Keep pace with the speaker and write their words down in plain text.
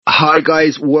Hi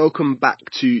guys, welcome back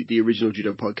to the Original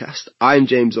Judo Podcast. I'm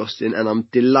James Austin and I'm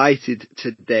delighted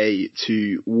today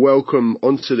to welcome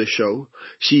onto the show.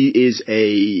 She is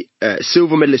a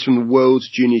silver medalist from the World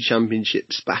Junior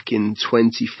Championships back in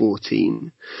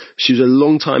 2014. She was a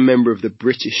long-time member of the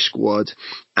British squad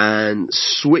and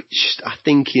switched, I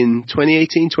think, in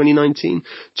 2018, 2019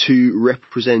 to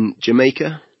represent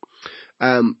Jamaica.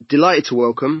 Delighted to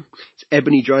welcome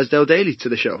Ebony Drysdale-Daley to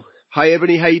the show. Hi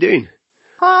Ebony, how you doing?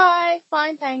 Hi,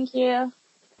 fine, thank you.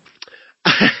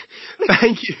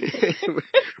 Thank you.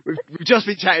 We've just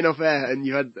been chatting off air and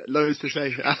you had loads to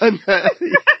say. And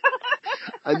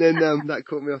then that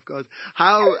caught me off guard.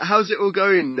 How's it all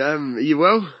going? Are you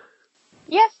well?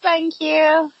 Yes, thank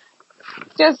you.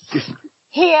 Just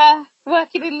here,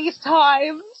 working in these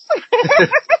times.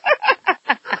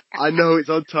 I know it's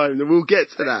on time, and we'll get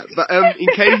to that. But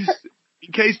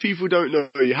in case people don't know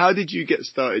you, how did you get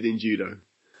started in judo?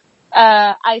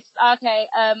 I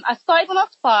started when I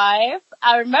was 5.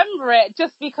 I remember it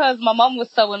just because my mum was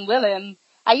so unwilling.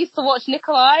 I used to watch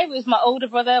Nikolai, who was my older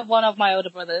brother, one of my older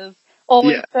brothers,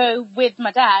 always go with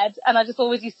my dad, and I just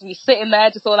always used to be sitting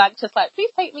there, just like,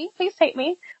 please take me,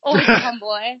 always a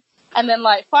tomboy. And then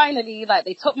finally,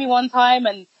 they took me one time,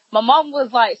 and my mum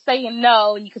was saying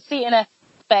no, and you could see it in her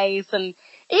face, and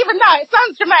even now, it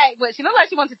sounds dramatic, but she looked like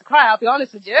she wanted to cry, I'll be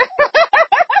honest with you.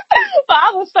 But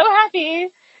I was so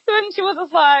happy. And she was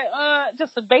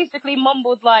just basically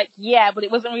mumbled yeah, but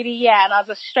it wasn't really yeah, and I was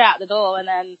just straight out the door, and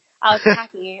then I was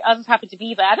happy. I was just happy to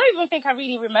be there. I don't even think I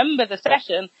really remember the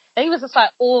session. I think it was just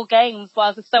all games, but I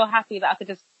was just so happy that I could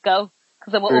just go,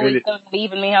 because they were always going to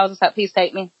leaving me. I was just like, please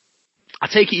take me. I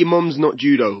take it your mum's not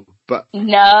judo, but...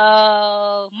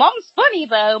 No. Mum's funny,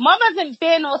 though. Mum hasn't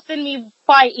been or seen me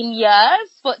fight in years,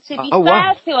 but to be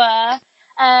fair to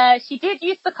her, she did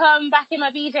used to come back in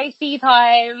my BJC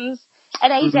times,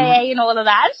 and AJA and all of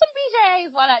that, and some BJA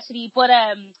as well, actually, but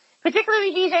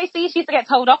particularly BJC, she used to get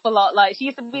told off a lot. She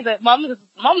used to be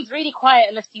Mum's really quiet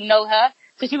unless you know her,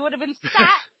 so she would have been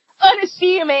sat,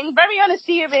 unassuming, very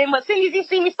unassuming, but as soon as you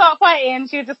see me start fighting,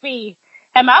 she would just be,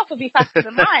 her mouth would be faster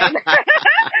than mine.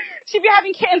 She'd be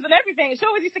having kittens and everything. She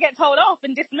always used to get told off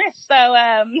and dismissed, so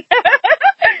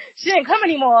she didn't come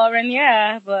anymore, and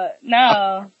yeah, but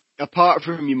no. Apart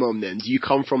from your mum then, do you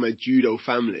come from a judo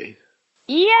family?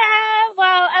 Yeah,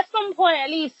 well, at some point, at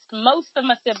least most of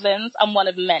my siblings, I'm one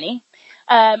of many,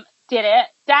 did it.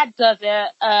 Dad does it.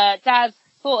 Dad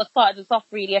sort of started us off,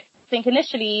 really. I think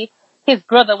initially his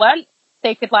brother went.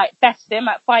 They could, best him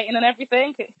at fighting and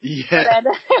everything. Yeah.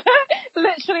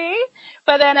 Literally.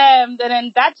 But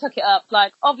then Dad took it up,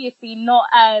 obviously not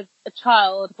as a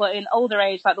child, but in older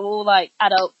age, they're all,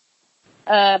 adults.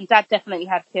 Dad definitely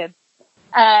had kids.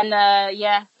 And,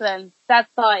 so then Dad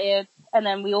started, and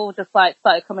then we all just started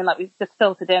coming, we just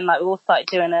filtered in, we all started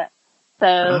doing it. So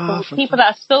the people that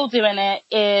are still doing it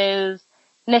is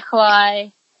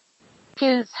Nikolai,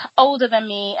 who's older than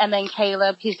me, and then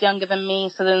Caleb, who's younger than me.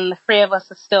 So then the three of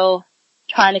us are still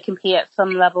trying to compete at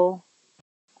some level.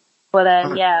 But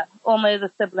all my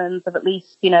other siblings have at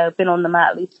least, been on the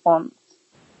mat at least once.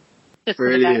 Just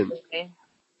brilliant.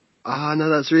 No,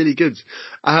 that's really good.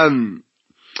 Again,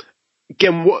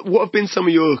 what have been some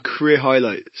of your career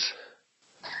highlights?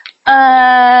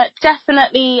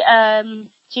 Definitely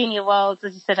Junior Worlds,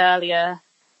 as you said earlier.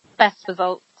 Best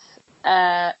results,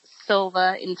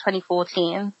 silver in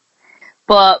 2014.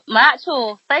 But my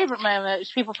actual favourite moment,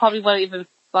 which people probably won't even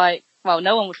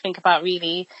no one would think about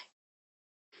really.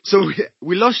 So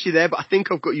we lost you there, but I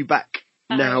think I've got you back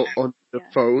now on the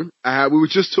phone. We were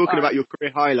just talking about your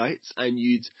career highlights, and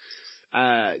you'd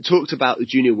talked about the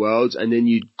Junior Worlds, and then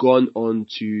you'd gone on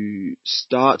to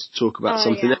start to talk about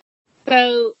something else.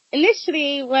 So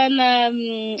initially when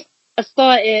I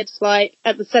started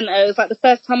at the centre, it was the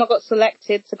first time I got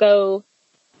selected to go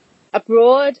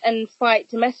abroad and fight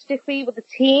domestically with the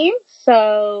team.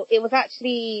 So it was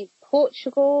actually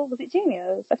Portugal. Was it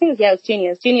juniors? I think it was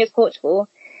juniors. Juniors Portugal.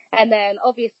 And then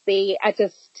obviously it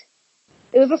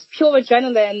was just pure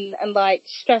adrenaline and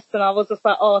stress, and I was just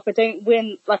if I don't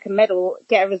win a medal,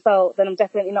 get a result, then I'm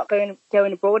definitely not going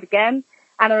abroad again.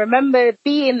 And I remember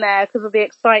being there because of the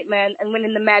excitement and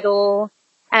winning the medal,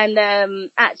 and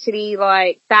actually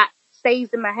that stays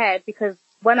in my head, because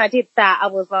when I did that, I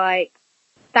was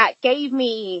that gave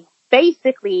me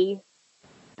basically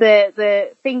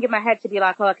the thing in my head to be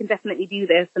I can definitely do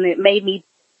this, and it made me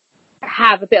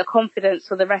have a bit of confidence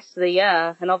for the rest of the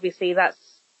year. And obviously that's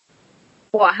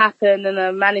what happened, and I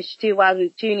managed to do well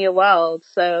with Junior World.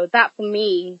 So that for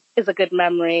me is a good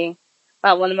memory,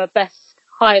 one of my best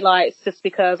highlights, just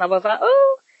because I was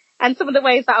and some of the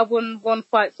ways that I won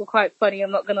fights were quite funny, I'm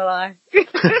not gonna lie. I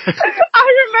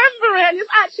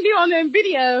actually on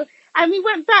video. And we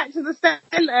went back to the centre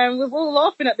and was all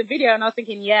laughing at the video. And I was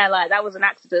thinking, yeah, like, that was an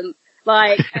accident.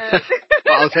 Like,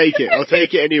 but I'll take it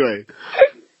anyway.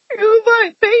 It was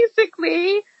like,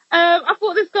 basically, I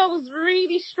thought this girl was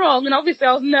really strong. And obviously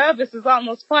I was nervous as I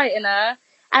was fighting her.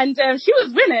 And she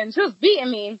was winning. She was beating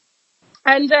me.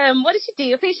 And what did she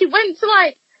do? I think she went to,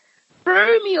 like,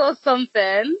 throw me or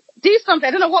something. Do something.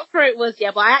 I don't know what throw it was,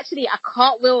 yeah, but I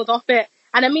cartwheeled off it.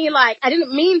 And I mean, like, I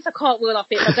didn't mean to cartwheel off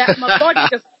it, but my body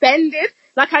just bended.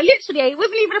 Like, it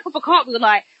wasn't even a proper cartwheel.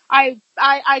 Like, I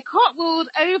cartwheeled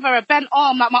over a bent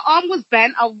arm. Like, my arm was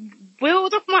bent. I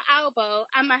wheeled off my elbow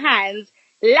and my hands,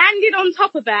 landed on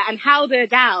top of her and held her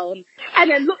down.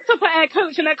 And then looked up at her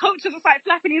coach, and her coach was just, like,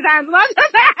 flapping his hands. And I just,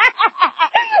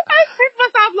 I pissed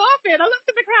myself laughing. I looked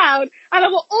at the crowd, and I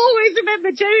will always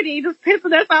remember Jodie just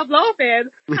pissing herself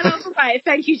laughing. And I was just like,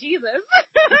 thank you, Jesus.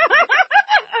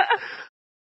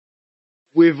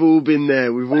 We've all been there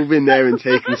and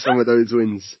taken some of those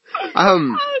wins. I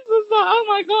was like, oh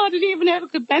my God, I didn't even know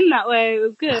it could bend that way. It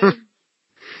was good.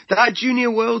 That Junior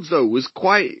Worlds, though, was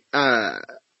quite,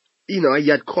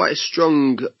 you had quite a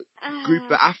strong group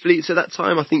of athletes at that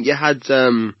time. I think you had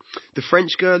the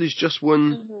French girl who's just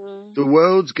won the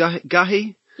Worlds,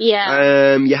 Gahi.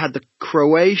 Yeah. You had the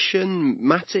Croatian,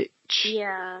 Matic.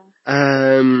 Yeah.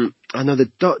 I know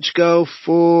the Dutch girl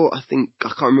I can't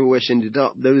remember where she ended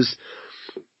up. There was...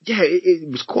 Yeah, it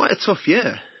was quite a tough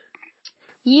year.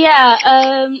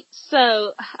 Yeah,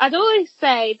 so I'd always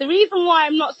say the reason why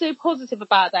I'm not so positive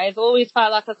about that is I always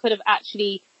felt like I could have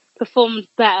actually performed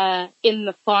better in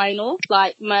the final.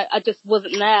 Like, I just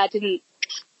wasn't there. I didn't,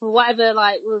 whatever,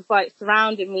 like, was, like,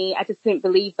 surrounding me, I just didn't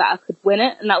believe that I could win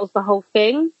it, and that was the whole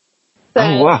thing.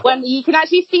 So, when you can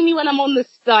actually see me when I'm on this,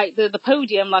 like, the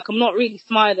podium, like, I'm not really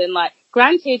smiling. Like,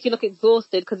 granted, you look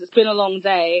exhausted because it's been a long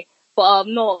day, but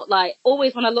I'm not, like,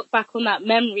 always when I look back on that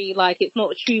memory, like, it's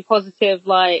not a true positive,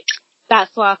 like,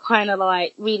 that's why I kind of,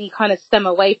 like, really kind of stem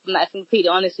away from that, if I'm completely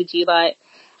honest with you. Like,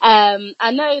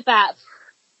 I know that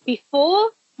before,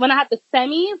 when I had the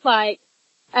semis, like,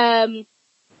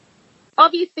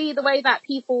 obviously the way that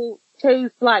people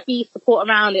chose to, like, be support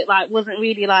around it, like, wasn't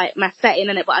really, like, my setting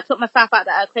in it, but I took myself out of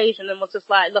that equation and was just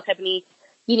like, look, Ebony,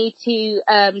 you need to,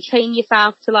 train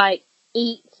yourself to, like,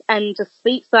 eat and just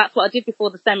sleep. So that's what I did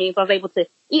before the semis. I was able to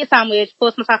eat a sandwich,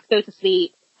 force myself to go to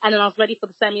sleep, and then I was ready for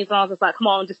the semis, and I was just like, come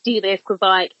on, just do this, because,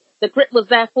 like, the grip was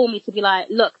there for me to be like,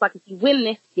 look, like, if you win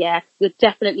this, yeah, you're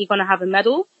definitely going to have a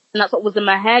medal. And that's what was in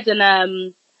my head.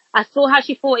 And I saw how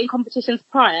she fought in competitions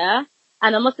prior,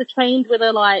 and I must have trained with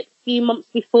her, like, a few months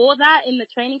before that in the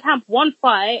training camp, one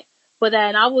fight, but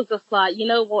then I was just like, you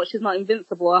know what, she's not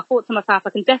invincible. I thought to myself,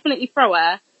 I can definitely throw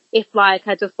her if, like,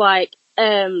 I just, like,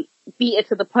 beat her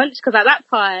to the punch, because at that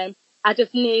time I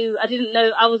didn't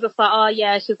know, I was just like, oh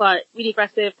yeah, she's like really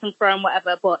aggressive, can throw and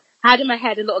whatever, but I had in my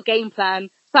head a little game plan,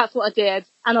 so that's what I did,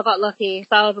 and I got lucky.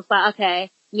 So I was just like,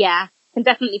 okay, yeah, can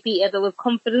definitely beat her. There was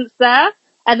confidence there.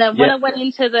 And then when I went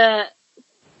into the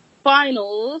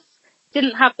finals,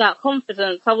 didn't have that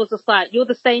confidence. I was just like, you're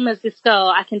the same as this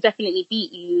girl, I can definitely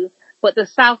beat you. But the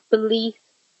self-belief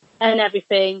and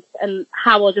everything, and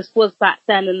how I just was back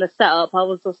then in the setup, I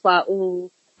was just like,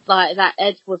 ooh, like, that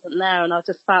edge wasn't there, and I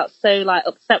just felt so, like,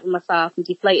 upset with myself and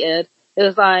deflated. It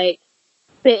was like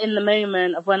bit in the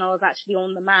moment of when I was actually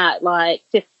on the mat, like,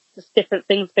 just different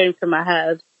things going through my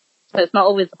head. So it's not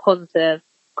always a positive.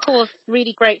 Of course,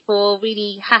 really grateful,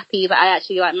 really happy that I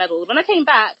actually, like, medalled. When I came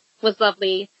back, it was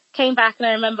lovely. Came back, and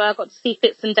I remember I got to see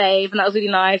Fitz and Dave, and that was really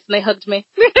nice, and they hugged me.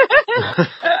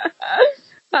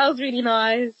 That was really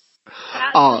nice.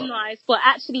 That was really nice, but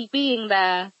actually being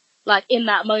there, like, in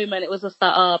that moment, it was just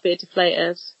like, a bit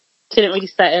deflated. Didn't really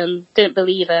set in. Didn't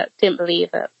believe it.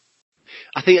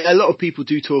 I think a lot of people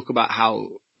do talk about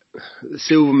how the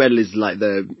silver medal is, like,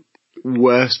 the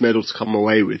worst medal to come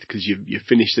away with, because you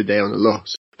finished the day on a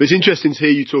loss. But it's interesting to hear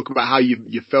you talk about how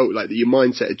you felt like that your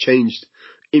mindset had changed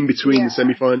in between the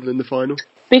semi-final and the final.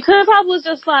 Because I was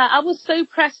just like, I was so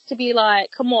pressed to be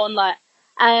like, come on, like,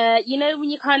 you know, when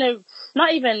you kind of,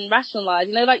 not even rationalise,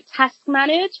 you know, like, task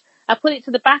manage, I put it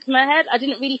to the back of my head. I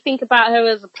didn't really think about her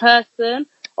as a person,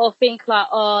 or think like,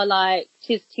 oh, like,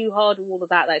 she's too hard or all of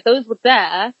that. Like, those were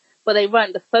there, but they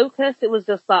weren't the focus. It was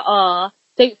just like,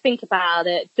 don't think about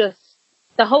it. Just,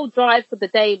 the whole drive for the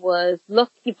day was,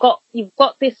 look, you've got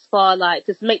this far, like,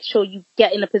 just make sure you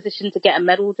get in a position to get a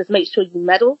medal. Just make sure you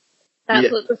medal.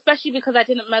 That's what, especially because I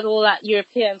didn't medal at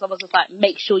Europeans, I was just like,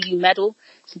 make sure you medal.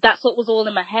 So that's what was all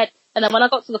in my head. And then when I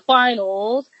got to the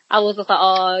finals, I was just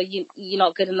like, you're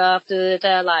not good enough. Like,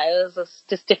 it was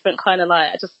just different kind of,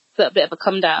 like, I just felt a bit of a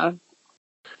come down.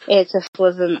 It just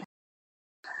wasn't,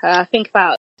 I think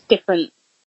about different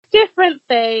different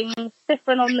things,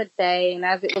 different on the day, and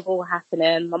as it was all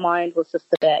happening, my mind was just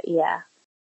a bit, yeah.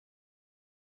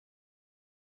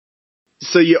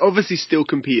 So you obviously still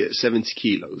compete at 70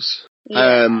 kilos.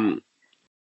 Yeah.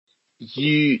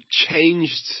 You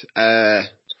changed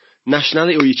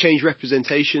nationality, or you changed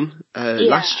representation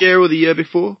last year or the year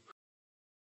before?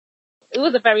 It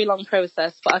was a very long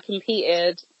process, but I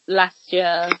competed last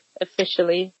year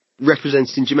officially.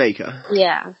 Representing Jamaica?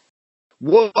 Yeah.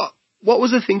 What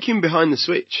was the thinking behind the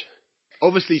switch?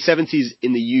 Obviously 70s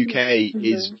in the UK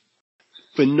is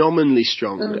phenomenally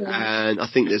strong, and I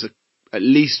think there's at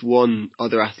least one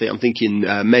other athlete, I'm thinking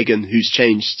Megan, who's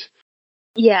changed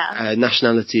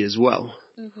nationality as well.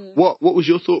 What was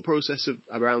your thought process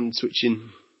around switching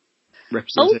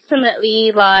representation?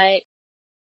 Ultimately, like,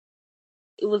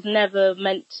 it was never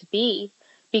meant to be,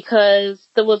 because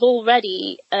there was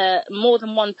already more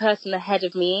than one person ahead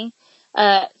of me.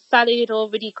 Sally had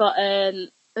already got an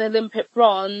Olympic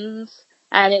bronze,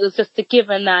 and it was just a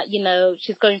given that, you know,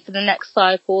 she's going for the next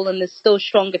cycle and there's still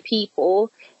stronger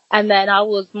people. And then I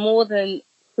was more than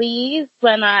pleased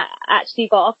when I actually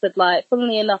got offered. Like,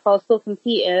 funnily enough, I was still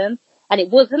competing and it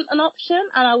wasn't an option,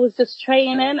 and I was just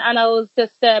training, and I was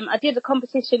just, I did a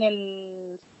competition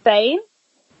in Spain,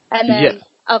 and then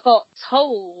I got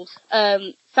told,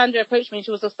 Sandra approached me and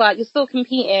she was just like, "You're still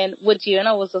competing, would you?" And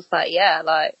I was just like, yeah,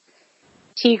 like,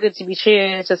 too good to be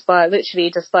true. Just like, literally,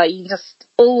 just like, you just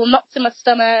all knocked in my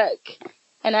stomach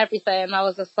and everything. And I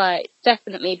was just like,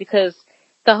 definitely, because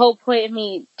the whole point of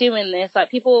me doing this, like,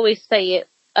 people always say it,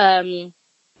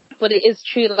 but it is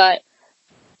true, like,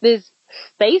 there's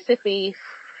basically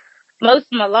most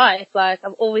of my life, like,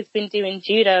 I've always been doing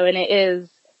judo, and it is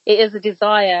a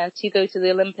desire to go to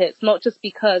the Olympics, not just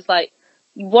because, like,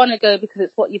 you want to go because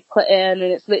it's what you've put in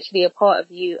and it's literally a part of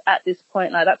you at this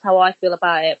point. Like, that's how I feel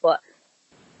about it. But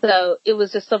so it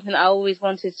was just something I always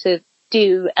wanted to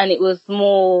do, and it was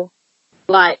more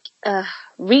like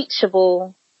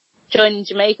reachable joining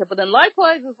Jamaica. But then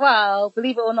likewise as well,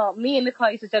 believe it or not, me and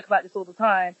Nicole used to joke about this all the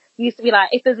time. We used to be like,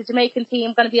 if there's a Jamaican team,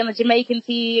 I'm going to be on the Jamaican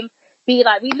team. Be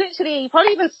like, we literally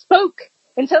probably even spoke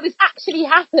until this actually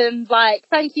happened. Like,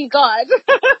 thank you, God. This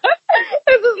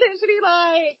was literally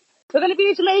like, we're going to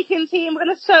be a Jamaican team. We're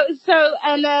going to sew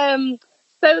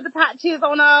the patches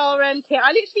on our kit.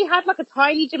 I literally had like a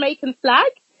tiny Jamaican flag.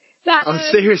 That,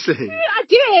 seriously? I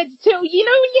did. So, you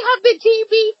know when you have the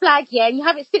GB flag, and you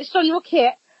have it stitched on your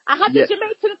kit? I had the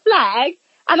Jamaican flag,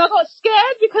 and I got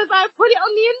scared because I put it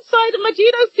on the inside of my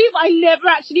judo suit, but I never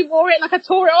actually wore it. Like, I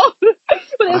tore it off, but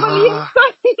it was on the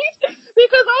inside.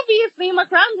 Because obviously my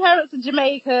grandparents are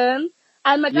Jamaican,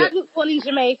 and my dad was born in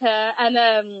Jamaica,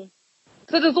 and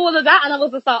so there's all of that, and I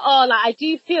was just like, oh, like, I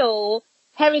do feel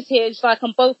heritage, like,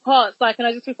 on both parts, like, and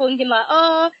I just be thinking, like,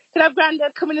 oh, could I have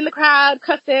Granddad coming in the crowd,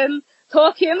 cussing,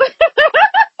 talking like a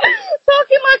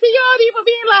yardie, but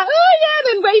being like, oh yeah, and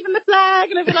then waving the flag,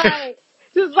 and I'd be like,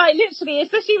 just like, literally,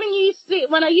 especially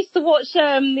when I used to watch,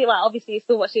 well, obviously you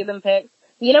still watch the Olympics,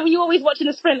 you know, when you're always watching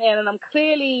the sprinting, and I'm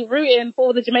clearly rooting for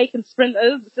all the Jamaican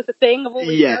sprinters, it's just a thing I've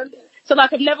always done. So,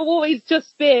 like, I've never always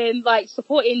just been, like,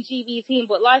 supporting GB team,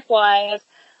 but likewise,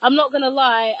 I'm not gonna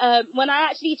lie, when I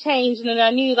actually changed, and then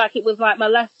I knew, like, it was, like, my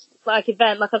last, like,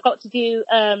 event, like, I got to do,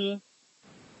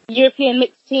 European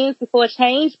mixed teams before I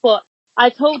changed, but I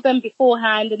told them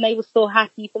beforehand, and they were still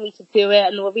happy for me to do it,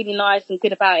 and they were really nice and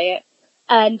good about it.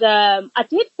 And, I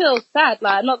did feel sad,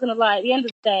 like, I'm not gonna lie, at the end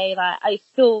of the day, like, I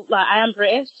still, like, I am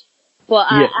British, but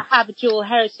I have a dual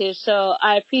heritage, so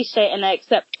I appreciate and I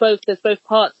accept both. There's both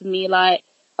parts of me. Like,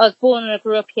 I was born and I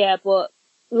grew up here, but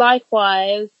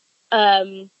likewise,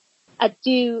 I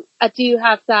do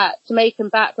have that Jamaican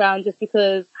background just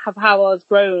because of how I was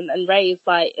grown and raised,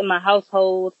 like, in my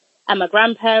household and my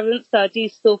grandparents. So I do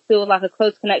still feel like a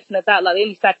close connection of that. Like, the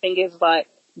only sad thing is, like,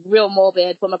 real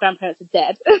morbid, but my grandparents are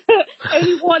dead.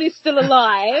 Only one is still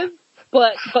alive,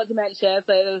 but she's got dementia,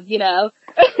 so, you know,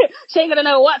 she ain't gonna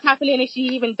know what's happening if she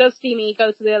even does see me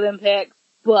go to the Olympics.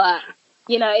 But,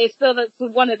 you know, it's still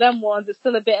one of them ones. It's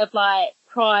still a bit of, like,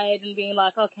 pride and being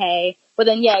like, okay. But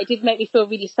then, yeah, it did make me feel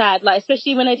really sad. Like,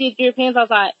 especially when I did Europeans, I was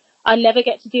like, I'll never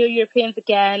get to do Europeans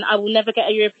again. I will never get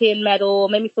a European medal.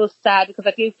 It made me feel sad because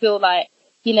I do feel like,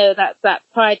 you know, that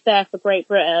pride there for Great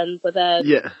Britain. But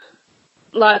then,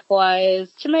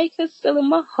 likewise, Jamaica's still in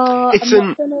my heart. I'm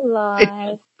not gonna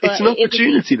lie. It's an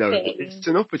opportunity, though. It's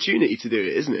an opportunity to do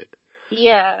it, isn't it?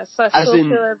 Yeah, so I still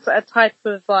feel a type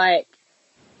of, like,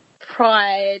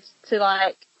 pride to,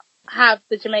 like, have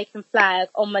the Jamaican flag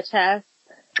on my chest.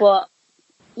 But,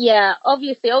 yeah,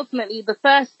 obviously, ultimately, the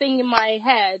first thing in my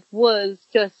head was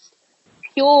just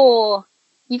pure,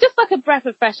 you just like a breath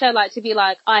of fresh air, like to be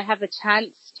like, I have a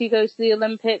chance to go to the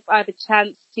Olympics. I have a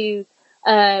chance to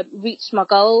reach my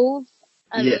goals.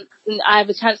 And I have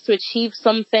a chance to achieve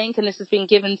something, and this has been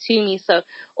given to me. So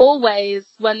always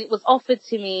when it was offered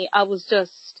to me, I was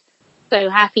just so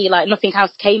happy, like nothing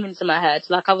else came into my head.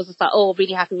 Like I was just like, oh,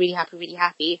 really happy, really happy, really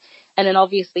happy. And then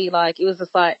obviously like, it was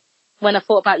just like, when I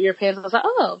thought about Europeans, I was like,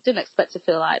 oh, didn't expect to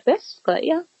feel like this. But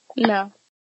yeah, no,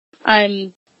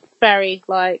 I'm very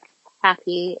like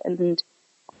happy and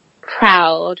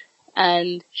proud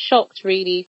and shocked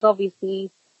really.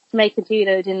 Obviously Jamaican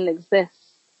judo didn't exist,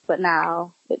 but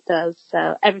now it does.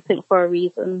 So everything for a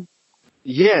reason.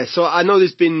 Yeah, so I know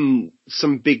there's been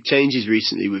some big changes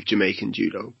recently with Jamaican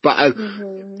judo, but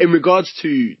in regards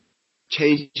to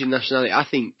changing nationality, I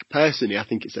think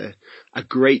it's a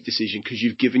great decision because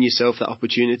you've given yourself that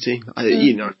opportunity.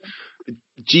 You know,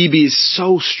 GB is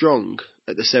so strong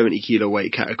at the 70 kilo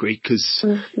weight category because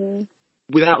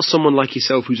without someone like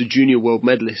yourself who's a junior world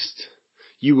medalist,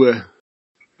 you were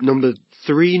number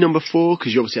 3, number 4,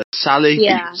 because you obviously had Sally,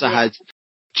 you also had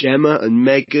Gemma and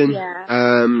Megan.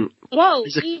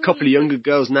 There's a couple of younger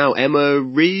girls now, Emma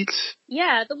Reed.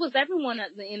 Yeah, there was everyone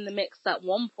in the mix at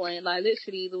one point. Like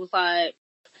literally, there was like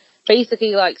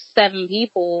basically like 7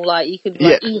 people. Like you could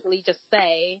like easily just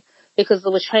say, because they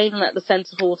were training at the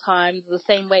centre full time, the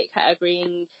same weight category,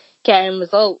 and getting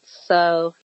results.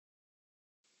 So.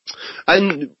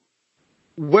 And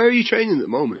where are you training at the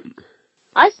moment?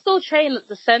 I still train at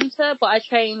the centre, but I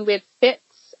train with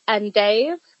Fitz and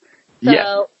Dave.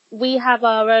 So we have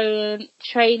our own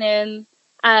training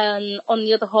and on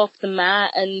the other half of the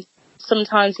mat, and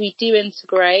sometimes we do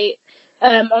integrate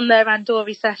on their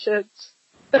randori sessions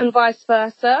and vice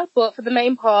versa. But for the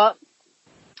main part,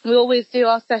 we always do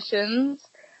our sessions,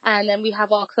 and then we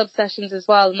have our club sessions as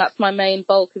well, and that's my main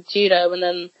bulk of judo. And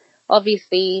then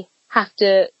obviously have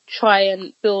to try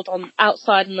and build on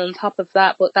outside and on top of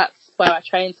that, but that's where I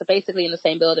train, so basically in the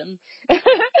same building.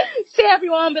 See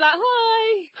everyone, be like,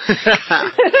 hi!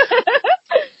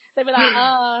 They'd be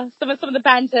like, some of the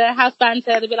banter, house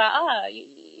banter, they'd be like,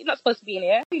 you're not supposed to be in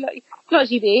here. You're not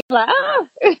GB. I'm like,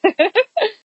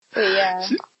 But yeah.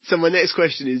 So my next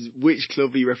question is, which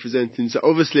club are you representing? So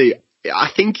obviously, I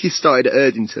think you started at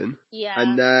Erdington. Yeah.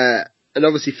 And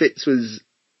obviously Fitz was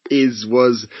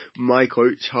my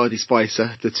coach, Hardy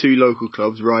Spicer, the 2 local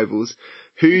clubs, rivals.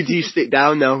 Who do you stick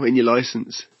down now in your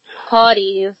licence?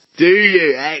 Hardy's. Do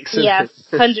you? Excellent. Yes,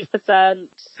 100%.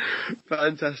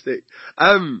 Fantastic.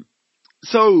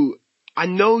 So I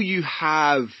know you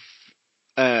have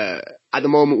at the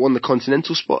moment won the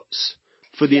continental spots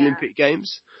for the Olympic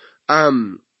Games.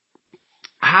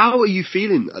 How are you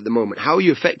feeling at the moment? How are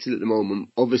you affected at the moment?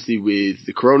 Obviously with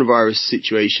the coronavirus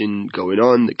situation going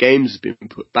on, the games have been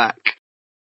put back.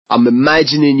 I'm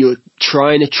imagining you're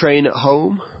trying to train at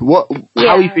home.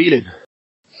 How are you feeling?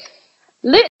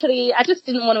 Literally, I just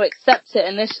didn't want to accept it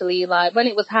initially. Like, when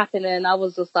it was happening, I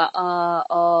was just like,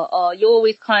 you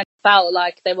always kind of felt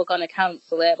like they were going to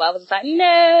cancel it. But I was just like,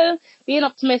 no, being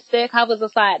optimistic. I was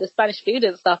just like, the Spanish food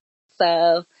and stuff.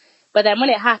 So, but then when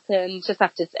it happened, just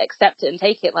have to accept it and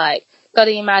take it. Like, got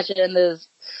to imagine there's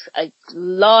a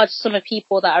large sum of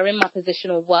people that are in my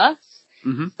position or worse.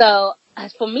 Mm-hmm. So,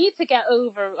 as for me to get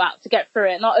through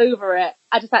it, not over it,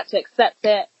 I just had to accept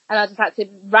it. And I just had to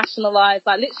rationalise,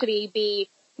 like literally be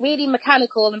really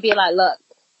mechanical and be like, look,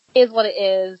 here's what it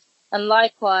is. And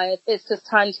likewise, it's just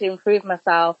time to improve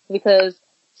myself, because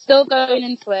still going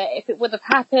into it, if it would have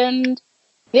happened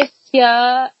this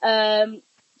year,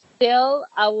 still,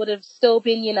 I would have still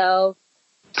been,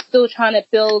 still trying to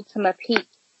build to my peak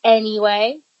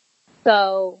anyway.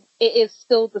 So it is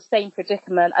still the same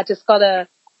predicament. I just got to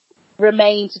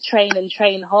remain to train and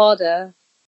train harder.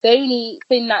 The only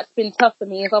thing that's been tough for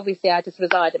me is obviously I just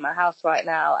reside in my house right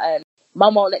now, and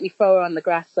Mum won't let me throw her on the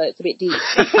grass, so it's a bit deep.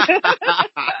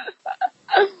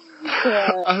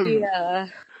 Yeah.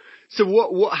 So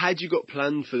what had you got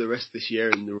planned for the rest of this year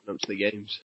and the run-up to the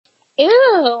games?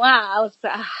 Wow.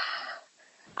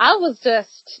 I was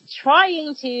just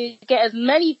trying to get as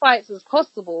many fights as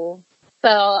possible. So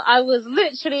I was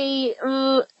literally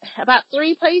about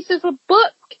 3 places were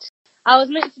booked. I was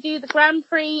meant to do the Grand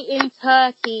Prix in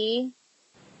Turkey.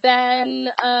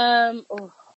 Then,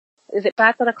 is it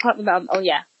bad that I can't remember? Oh,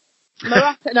 yeah.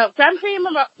 Grand Prix in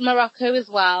Morocco as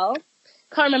well.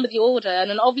 Can't remember the order.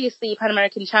 And then obviously Pan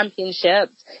American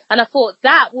Championships. And I thought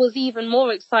that was even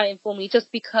more exciting for me,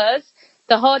 just because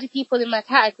the harder people in my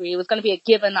category was going to be a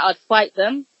given that I'd fight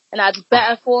them. And that's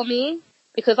better for me,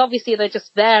 because obviously they're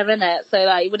just there, innit? So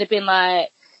like, it would have been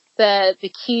like, the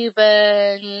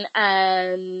Cuban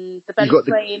and the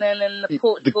Venezuelan and the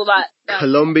Portugal, the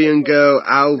Colombian girl,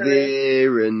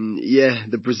 Alvir, and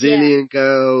the Brazilian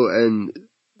girl, and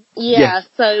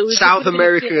so South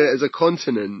America as a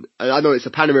continent. I know it's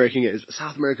a Pan-American game, but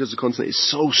South America as a continent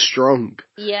is so strong.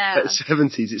 Yeah. At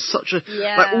 70s, it's such a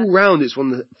like all round. It's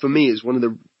for me, it's one of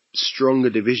the stronger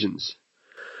divisions.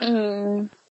 I'm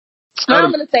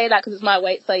going to say that because it's my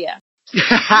weight, so yeah.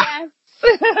 Yes.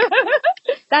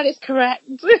 That is correct.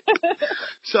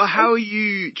 So how are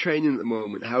you training at the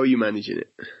moment? How are you managing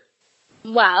it?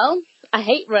 Well, I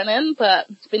hate running, but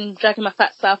I've been dragging my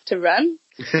fat self to run.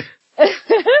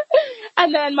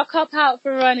 And then my cop out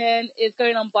for running is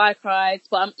going on bike rides,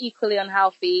 but I'm equally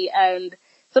unhealthy. And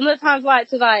some of the times I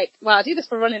do this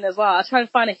for running as well. I try and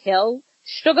find a hill,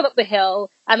 struggle up the hill,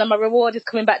 and then my reward is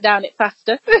coming back down it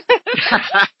faster.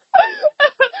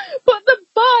 But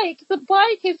the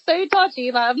bike is so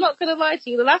dodgy. Like, I'm not going to lie to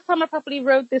you. The last time I properly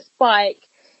rode this bike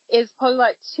is probably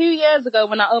like 2 years ago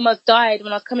when I almost died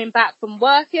when I was coming back from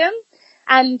working.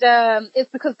 And it's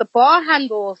because the bar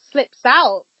handle slips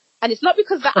out. And it's not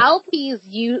because the Alpi is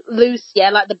loose,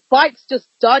 like the bike's just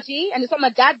dodgy. And it's what my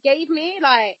dad gave me.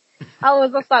 Like, I was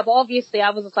just like, but obviously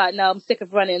I was just like, no, I'm sick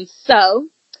of running. So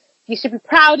you should be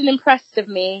proud and impressed of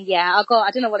me. Yeah, I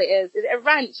don't know what it is. Is it a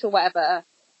wrench or whatever?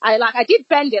 I did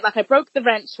bend it, like I broke the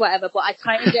wrench, whatever, but I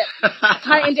tightened it.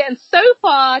 And so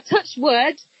far, touch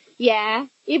wood,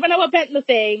 even though I bent the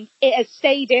thing, it has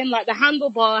stayed in, like the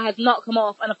handlebar has not come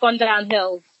off and I've gone down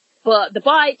hills. But the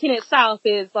bike in itself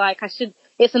is like,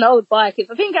 it's an old bike. I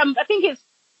think it's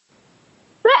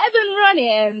better than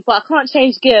running, but I can't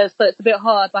change gears, so it's a bit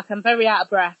hard. Like, I'm very out of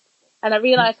breath. And I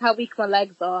realise how weak my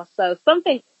legs are. So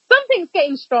something's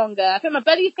getting stronger. I think my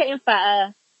belly's getting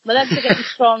fatter. My legs are getting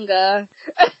stronger.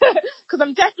 Because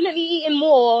I'm definitely eating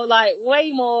more, like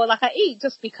way more. Like, I eat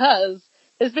just because.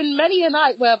 There's been many a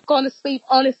night where I've gone to sleep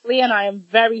honestly and I am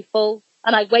very full.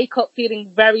 And I wake up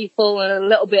feeling very full and a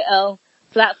little bit ill.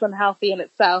 So that's unhealthy in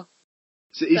itself.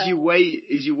 So is your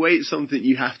weight something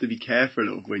you have to be careful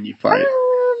of when you fight?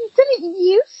 Didn't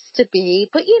used to be,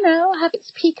 but have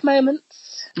its peak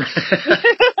moments.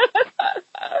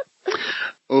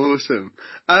 Awesome.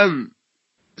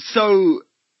 So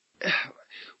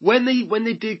when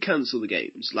they did cancel the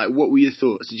games, like, what were your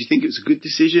thoughts? Did you think it was a good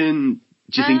decision?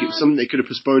 Do you think it was something they could have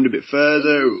postponed a bit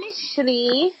further?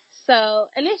 Initially,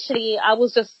 I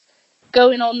was just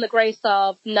going on the grace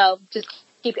of, no, just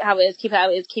keep it how it is, keep it how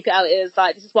it is, keep it how it is.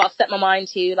 Like, this is what I've set my mind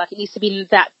to. Like, it needs to be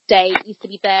that day, it needs to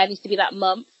be there, it needs to be that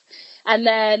month. And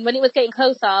then when it was getting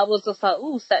closer, I was just like,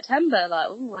 ooh, September.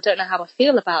 Like, ooh, I don't know how I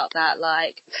feel about that.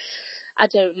 Like, I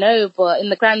don't know. But in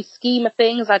the grand scheme of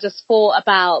things, I just thought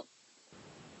about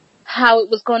how it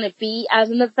was going to be as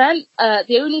an event.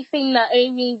 The only thing that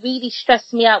only really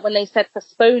stressed me out when they said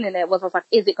postponing it was, I was like,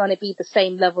 is it going to be the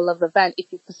same level of event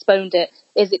if you postponed it?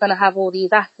 Is it going to have all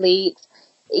these athletes?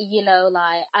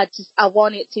 Like, I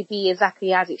want it to be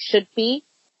exactly as it should be.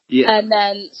 Yeah. And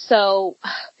then, so,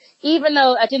 even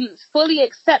though I didn't fully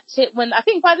accept it I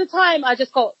think by the time I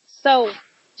just got so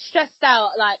stressed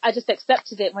out, like, I just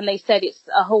accepted it when they said it's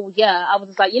a whole year. I was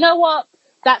just like, you know what?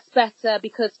 That's better,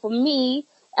 because for me,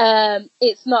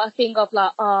 it's not a thing of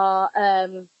like,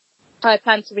 I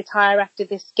plan to retire after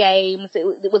this games.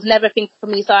 It was never a thing for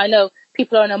me. So I know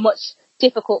people are on a much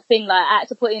difficult thing. Like, I had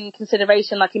to put in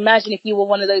consideration, like, imagine if you were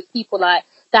one of those people, like,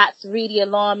 that's really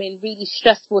alarming, really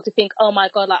stressful to think, oh my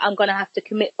God, like, I'm going to have to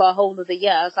commit for a whole of the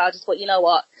year. So I just thought, you know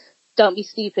what? Don't be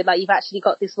stupid. Like, you've actually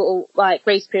got this little, like,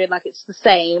 grace period, like, it's the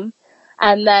same.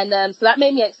 And then, so that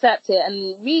made me accept it.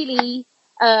 And really,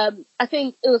 I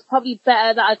think it was probably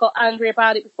better that I got angry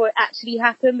about it before it actually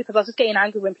happened, because I was just getting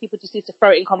angry when people just used to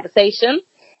throw it in conversation.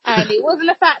 And it wasn't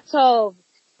a fact of,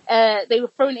 they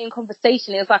were throwing it in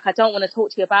conversation. It was like, I don't want to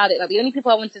talk to you about it. Like, the only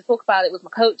people I wanted to talk about it was my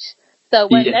coach. So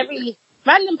when every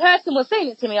random person was saying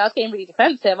it to me, I was getting really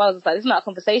defensive. I was just like, this is not a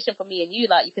conversation for me and you,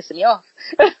 like, you're pissing me off.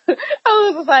 I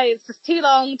was just like, it's just too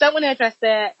long, don't want to address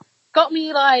it. Got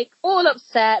me, like, all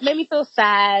upset, made me feel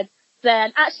sad.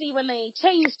 Then actually when they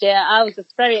changed it, I was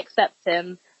just very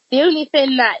accepting. The only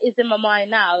thing that is in my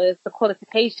mind now is the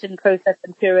qualification process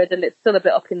and period, and it's still a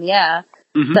bit up in the air.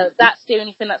 Mm-hmm. So that's the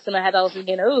only thing that's in my head. I was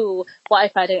thinking, oh, what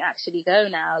if I don't actually go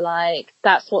now? Like,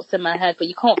 that's what's in my head, but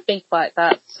you can't think like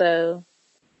that, so.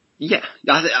 Yeah,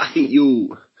 I think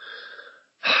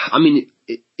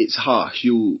it's harsh.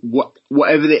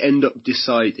 Whatever they end up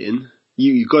deciding,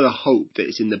 you got to hope that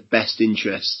it's in the best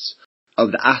interests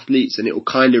of the athletes, and it will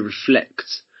kind of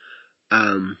reflect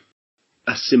a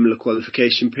similar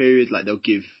qualification period. Like, they'll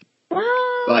give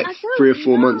like 3 or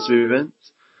 4 months of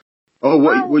events. Oh,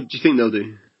 what do you think they'll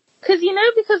do? Because,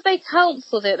 because they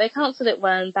cancelled it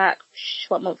when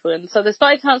what month we're in? So they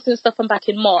started cancelling stuff from back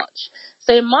in March.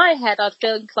 So in my head, I'd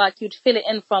think like you'd fill it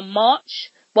in from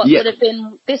March, what would have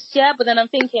been this year. But then I'm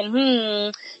thinking,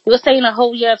 you're saying a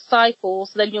whole year of cycle.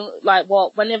 So then you're like,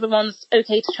 what, when everyone's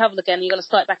okay to travel again, you're going to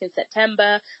start back in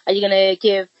September? Are you going to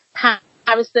give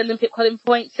Paris the Olympic qualifying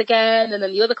points again? And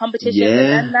then the other competitions and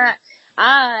then that?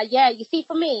 You see,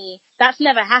 for me, that's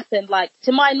never happened. Like,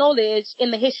 to my knowledge, in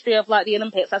the history of, like, the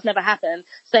Olympics, that's never happened.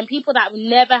 So then people that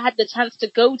never had the chance to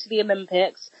go to the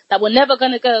Olympics, that were never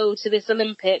going to go to this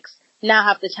Olympics, now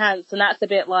have the chance. And that's a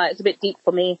bit, like, it's a bit deep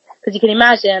for me. Because you can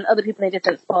imagine other people in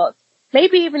different spots,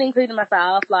 maybe even including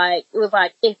myself, like, it was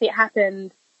like, if it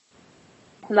happened,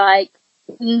 like,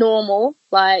 normal,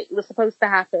 like, it was supposed to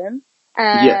happen,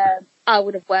 I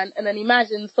would have went. And then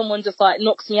imagine someone just like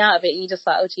knocks me out of it and you're just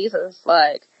like, oh Jesus,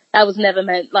 like that was never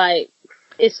meant, like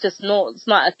it's not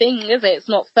a thing, is it? It's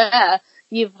not fair.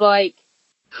 You've like,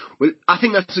 well, I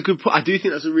think that's a good point. I do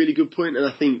think that's a really good point, and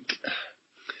I think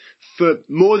for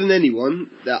more than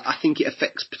anyone, that I think it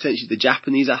affects potentially the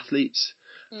Japanese athletes,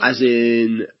 as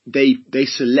in they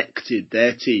selected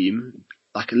their team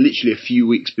like literally a few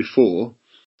weeks before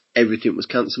everything was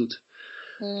cancelled.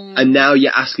 And now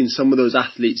you're asking some of those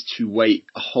athletes to wait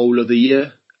a whole other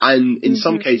year. And in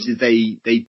some cases,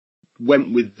 they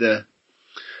went with the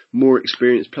more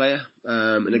experienced player.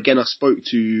 And again, I spoke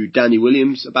to Danny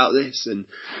Williams about this. And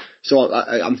so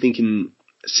I'm thinking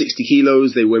 60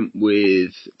 kilos, they went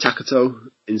with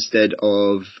Takato instead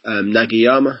of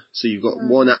Nagayama. So you've got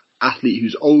one athlete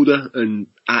who's older and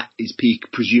at his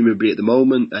peak, presumably at the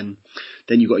moment. And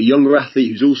then you've got a younger athlete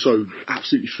who's also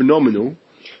absolutely phenomenal.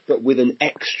 But with an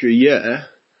extra year,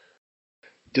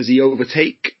 does he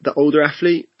overtake the older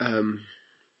athlete?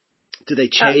 Do they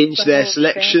change their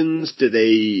selections? Do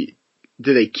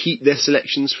they keep their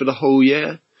selections for the whole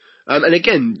year? And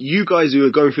again, you guys who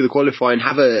are going through the qualifying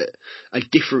have a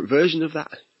different version of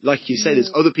that. Like you said,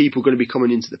 there's other people going to be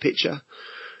coming into the picture.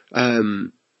 But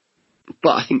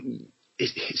I think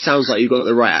it sounds like you've got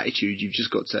the right attitude. You've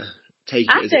just got to take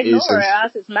it as it is. I have to ignore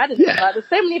it, it's madness. Like, there's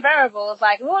so many variables,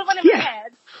 like, all went in my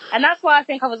head. And that's why I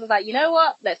think I was just like, you know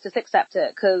what, let's just accept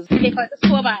it. Because if I just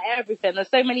thought about everything, there's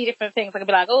so many different things. I could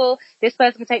be like, oh, this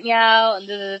person can take me out, and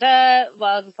da-da-da-da. Well,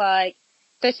 I was just like,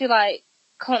 especially like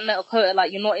continental quota,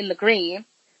 like, you're not in the green.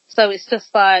 So it's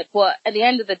just like, well, at the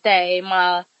end of the day,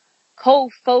 my whole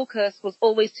focus was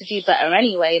always to do better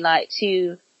anyway, like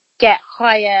to get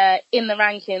higher in the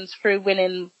rankings through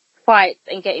winning fights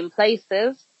and getting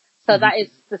places. So that is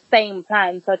the same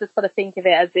plan. So I just got to think of it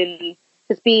as in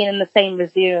just being in the same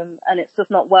resume, and it's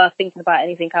just not worth thinking about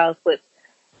anything else. But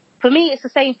for me, it's the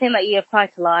same thing that you apply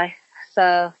to life.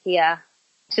 So yeah,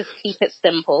 just keep it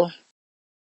simple.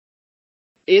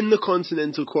 In the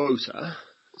continental quota,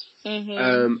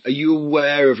 are you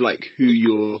aware of like who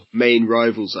your main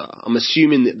rivals are? I'm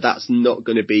assuming that that's not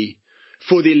going to be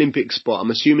for the Olympic spot.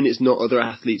 I'm assuming it's not other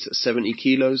athletes at 70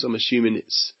 kilos. I'm assuming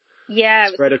it's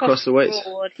spread across the weights.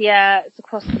 Yeah, it's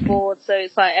across the board. So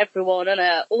it's like everyone, and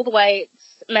all the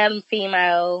weights, male and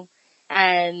female.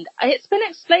 And it's been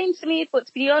explained to me, but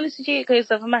to be honest with you, it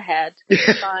goes over my head.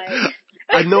 Like...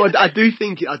 I know. I do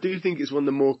think it's one of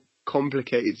the more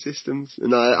complicated systems.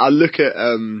 And I look at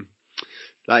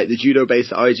like the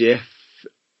judo-based IGF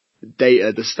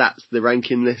data, the stats, the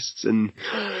ranking lists, and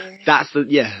that's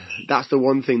the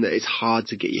one thing that is hard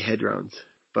to get your head around.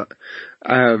 But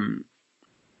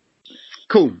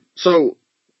cool. So,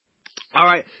 all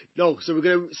right. No, so we're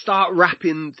going to start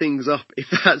wrapping things up, if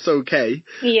that's okay.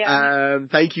 Yeah.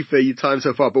 Thank you for your time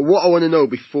so far. But what I want to know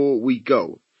before we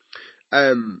go,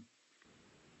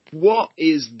 what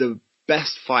is the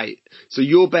best fight? So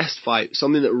your best fight,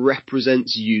 something that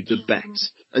represents you the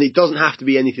best. And it doesn't have to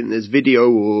be anything there's video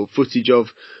or footage of,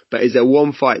 but is there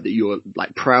one fight that you're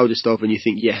like proudest of and you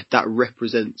think, yeah, that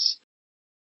represents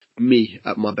me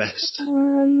at my best?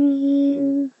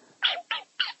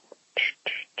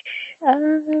 I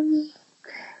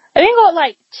think I got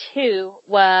like two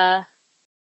where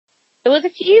there was a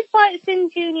few fights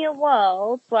in Junior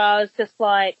Worlds where I was just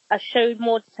like, I showed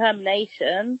more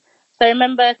determination. So I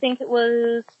remember, I think it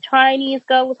was Chinese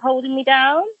girl was holding me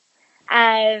down,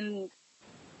 and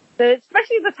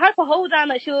especially the type of hold down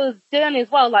that she was doing as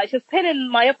well, like she was pinning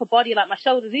my upper body, like my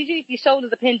shoulders. Usually if your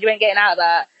shoulders are pinned, you ain't getting out of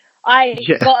that. I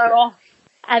got her off,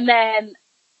 and then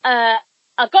I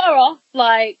got her off,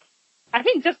 like, I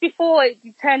think just before it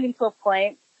turned into a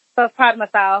point. So I was proud of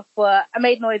myself, but I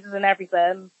made noises and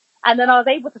everything. And then I was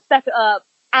able to step it up,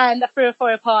 and I threw her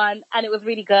for a pawn, and it was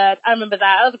really good. I remember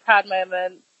that. It was a proud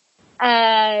moment.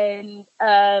 And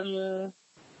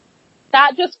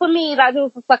that just for me, that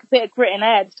was just like a bit of grit and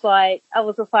edge. Like, I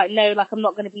was just like, no, like, I'm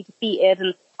not going to be defeated.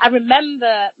 And I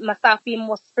remember myself being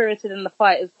more spirited in the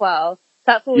fight as well. So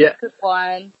that's always a good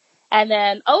one. And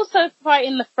then also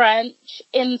fighting the French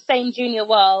in the same junior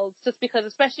worlds, just because,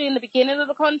 especially in the beginning of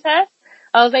the contest,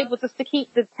 I was able just to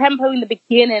keep the tempo in the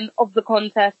beginning of the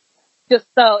contest, just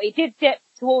so it did dip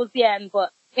towards the end,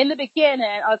 but in the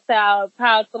beginning, I'd say I was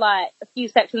proud for like a few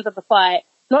sections of the fight.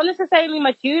 Not necessarily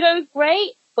my judo is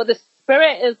great, but the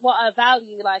spirit is what I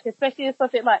value, like, especially with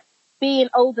something like being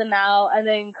older now and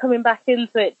then coming back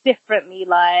into it differently,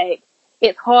 like,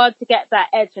 it's hard to get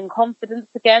that edge and confidence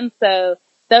again, so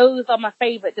those are my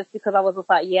favorite just because I was just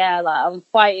like, yeah, like, I'm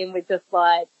fighting with just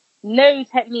like, no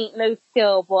technique, no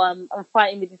skill, but I'm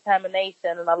fighting with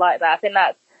determination, and I like that. I think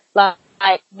that's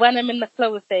like when I'm in the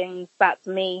flow of things, that's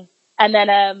me. And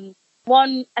then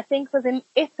one I think was in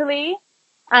Italy,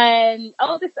 and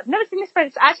I've never seen this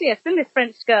French. Actually, I've seen this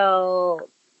French girl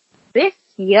this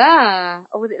year,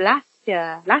 or was it last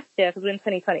year? Last year, because we're in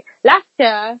 2020. Last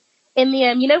year in the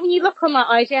you know when you look on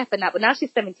like IGF and that, but now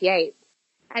she's 78,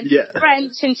 and she's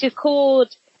French, and she's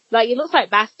called. Like, it looks like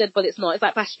Bastard, but it's not. It's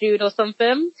like Bastard or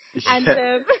something. Yeah. And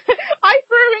I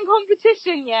threw her in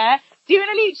competition, doing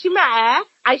an Uchimare.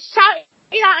 I shouted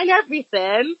out and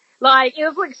everything. Like, it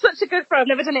was like such a good throw. I've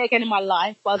never done it again in my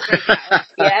life, but I was very proud.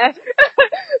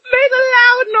 Made a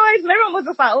loud noise, and everyone was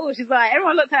just like, oh, she's like,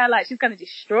 everyone looked at her like she's going to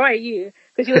destroy you,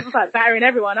 because she was just like battering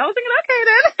everyone. I was thinking, okay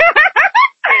then.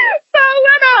 So I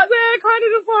went out there, kind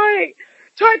of just like,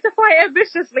 tried to fight her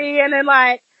viciously, and then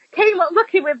like, came up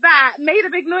lucky with that, made a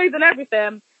big noise and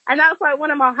everything. And that's like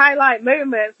one of my highlight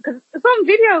moments, because it's on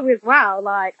video as well.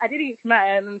 Like, I did each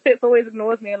met, and Fitz always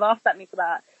ignores me and laughs at me for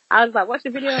that. I was like, watch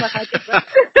the video, like I did that.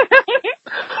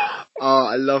 Oh,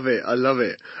 I love it. I love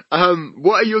it.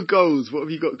 What are your goals? What have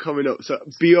you got coming up? So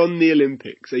beyond the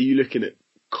Olympics, are you looking at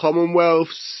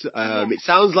Commonwealths? It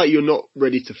sounds like you're not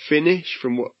ready to finish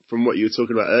from what you were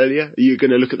talking about earlier. Are you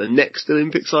going to look at the next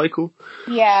Olympic cycle?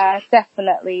 Yeah,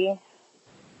 definitely.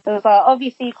 There's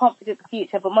obviously you can't predict the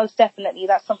future, but most definitely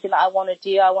that's something that I want to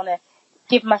do. I want to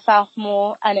give myself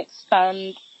more and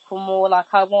expand for more. Like,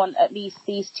 I want at least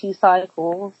these 2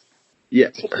 cycles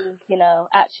to,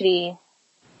 actually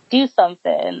do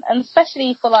something. And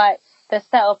especially for, like, the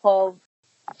setup of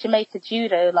Jamaica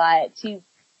Judo, like, to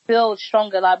build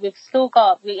stronger. Like,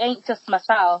 we ain't just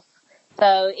myself.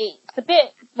 So it's a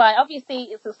bit, like, obviously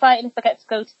it's exciting if I get to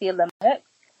go to the Olympics.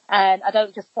 And I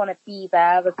don't just want to be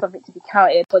there as something to be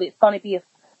counted, but it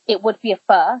would be a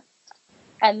first.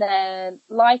 And then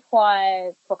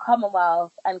likewise for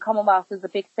Commonwealth, and Commonwealth is a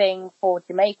big thing for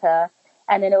Jamaica.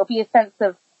 And then it will be a sense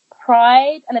of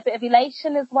pride and a bit of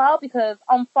elation as well, because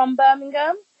I'm from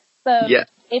Birmingham. So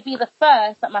it'd be the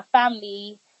first that my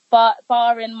family,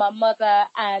 barring my mother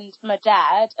and my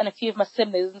dad and a few of my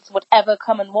siblings, would ever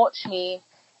come and watch me.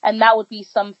 And that would be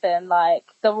something, like,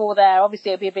 they're all there.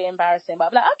 Obviously, it'd be a bit embarrassing, but I'd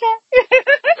be like, okay.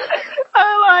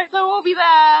 Like, they'll all be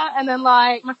there, and then,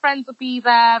 like, my friends will be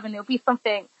there, and it'll be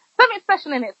something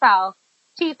special in itself.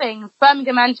 2 things,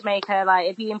 Birmingham and Jamaica, like,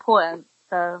 it'd be important.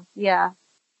 So, yeah.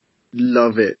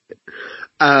 Love it.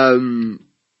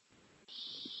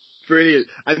 Brilliant.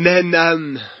 And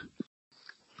then,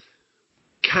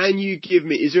 can you give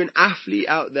me, is there an athlete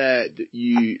out there that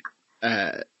you,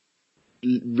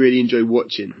 really enjoy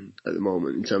watching at the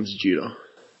moment in terms of judo?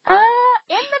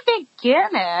 In the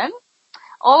beginning,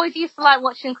 always used to like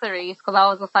watching Clarice, because I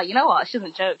was just like, you know what, she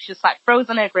doesn't joke, she just like throws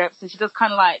on her grips and she does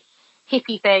kind of like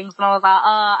hippie things, and I was like,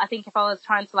 I think if I was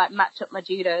trying to like match up my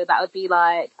judo, that would be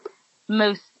like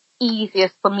most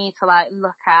easiest for me to like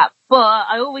look at. But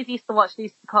I always used to watch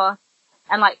Lucy Cost,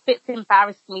 and like Fitz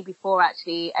embarrassed me before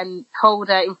actually and told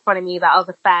her in front of me that I was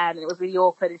a fan, and it was really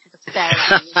awkward, and she just stared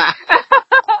at me.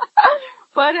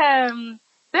 But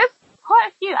there's quite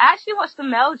a few. I actually watched the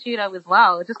male judo as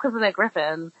well, just because of their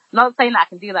gripping. Not saying that I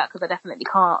can do that, because I definitely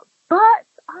can't, but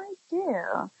I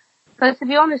do. So to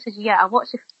be honest with you, I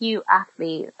watch a few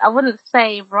athletes. I wouldn't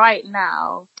say right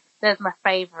now there's my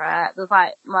favourite. There's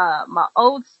like my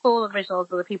old school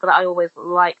originals are the people that I always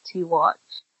like to watch.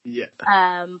 Yeah.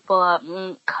 But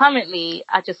currently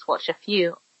I just watch a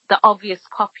few. The obvious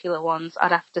popular ones,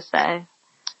 I'd have to say.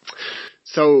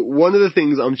 So one of the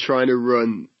things I'm trying to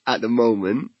run at the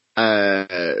moment,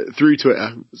 through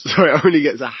Twitter, so it only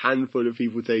gets a handful of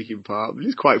people taking part, but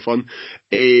it's quite fun,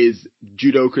 is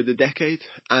Judoka of the Decade.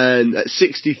 And at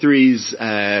 63's,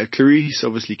 Clarice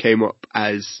obviously came up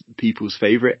as people's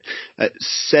favourite. At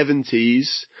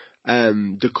 70's,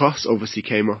 DeCoste obviously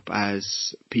came up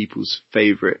as people's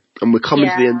favourite. And we're coming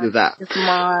to the end of that. It's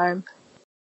mine.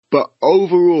 But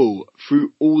overall,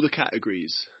 through all the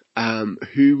categories,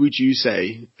 who would you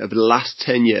say of the last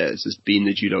 10 years has been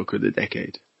the judoka of the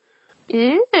decade?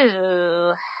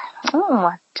 Ooh. Oh,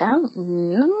 I don't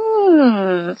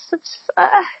know.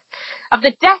 Of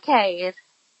the decade?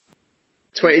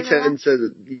 2010 to,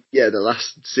 the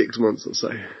last 6 months or so.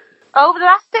 Over the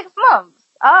last 6 months?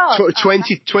 Oh.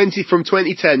 20 from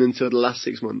 2010 until the last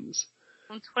 6 months.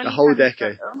 From a whole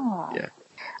decade. Yeah.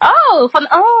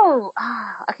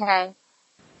 Okay.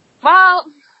 Well,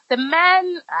 the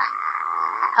men,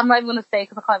 I'm not even going to say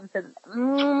because I can't even say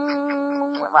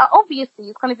well, obviously,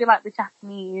 it's going to be like the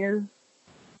Japanese.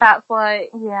 That's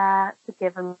like, yeah, it's a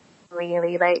given,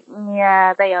 really. Like,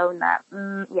 yeah, they own that.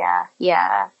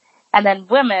 Yeah. And then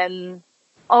women,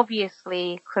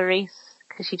 obviously, Clarice,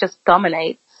 because she just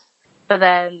dominates. But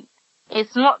then,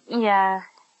 it's not, yeah.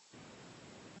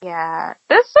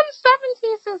 There's some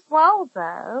 70s as well,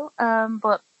 though.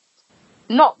 But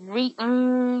not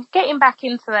getting back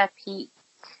into their peak.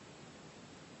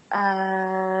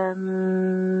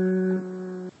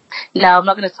 No, I'm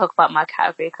not going to talk about my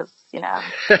category because, it'd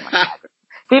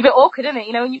be a bit awkward, isn't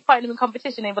it? When you fight them in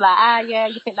competition, they'd be like, yeah,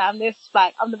 you think that I'm this,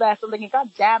 like, I'm the best. I'm thinking,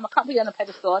 God damn, I can't put you on a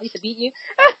pedestal. I need to beat you.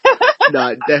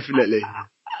 No, definitely.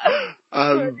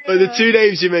 But the two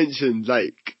names you mentioned,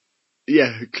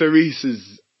 Clarice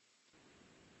is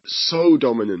so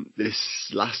dominant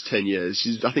this last 10 years.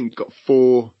 She's, I think, got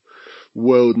 4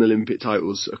 world and Olympic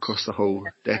titles across the whole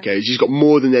decade. She's got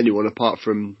more than anyone apart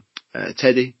from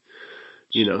Teddy,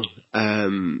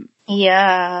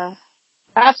 Yeah.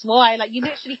 That's why, you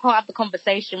literally can't have the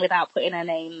conversation without putting her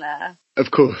name there.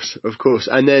 Of course.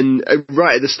 And then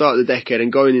right at the start of the decade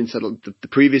and going into the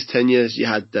previous 10 years, you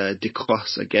had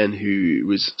Decross again, who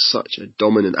was such a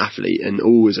dominant athlete and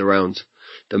always around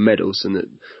the medals and that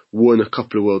won a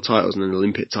couple of world titles and an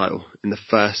Olympic title in the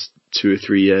first 2 or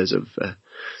 3 years of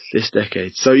this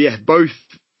decade. So yeah, both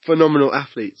phenomenal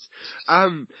athletes.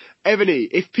 Ebony,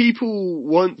 if people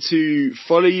want to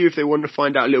follow you, if they want to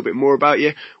find out a little bit more about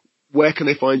you, where can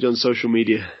they find you on social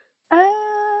media?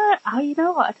 You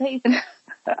know what? I don't even know.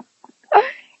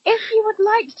 If you would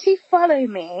like to follow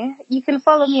me, you can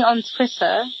follow me on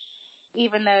Twitter,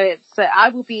 even though it's, I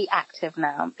will be active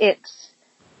now. It's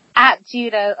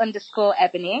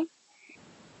 @judo_Ebony.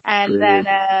 And Brilliant.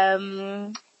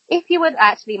 then, if you would,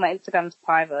 actually, my Instagram's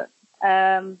private.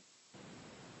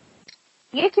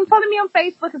 You can follow me on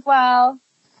Facebook as well.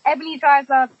 Ebony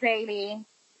Drysdale-Daley.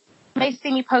 Maybe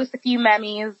see me post a few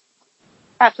memes.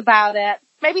 That's about it.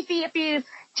 Maybe see a few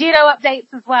judo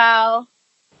updates as well.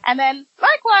 And then,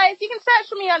 likewise, you can search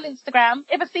for me on Instagram.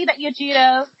 If I see that you're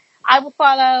judo, I will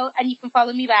follow, and you can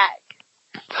follow me back.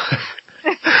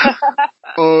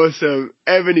 Awesome.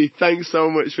 Ebony, thanks so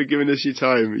much for giving us your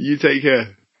time. You take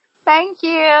care. Thank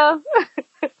you.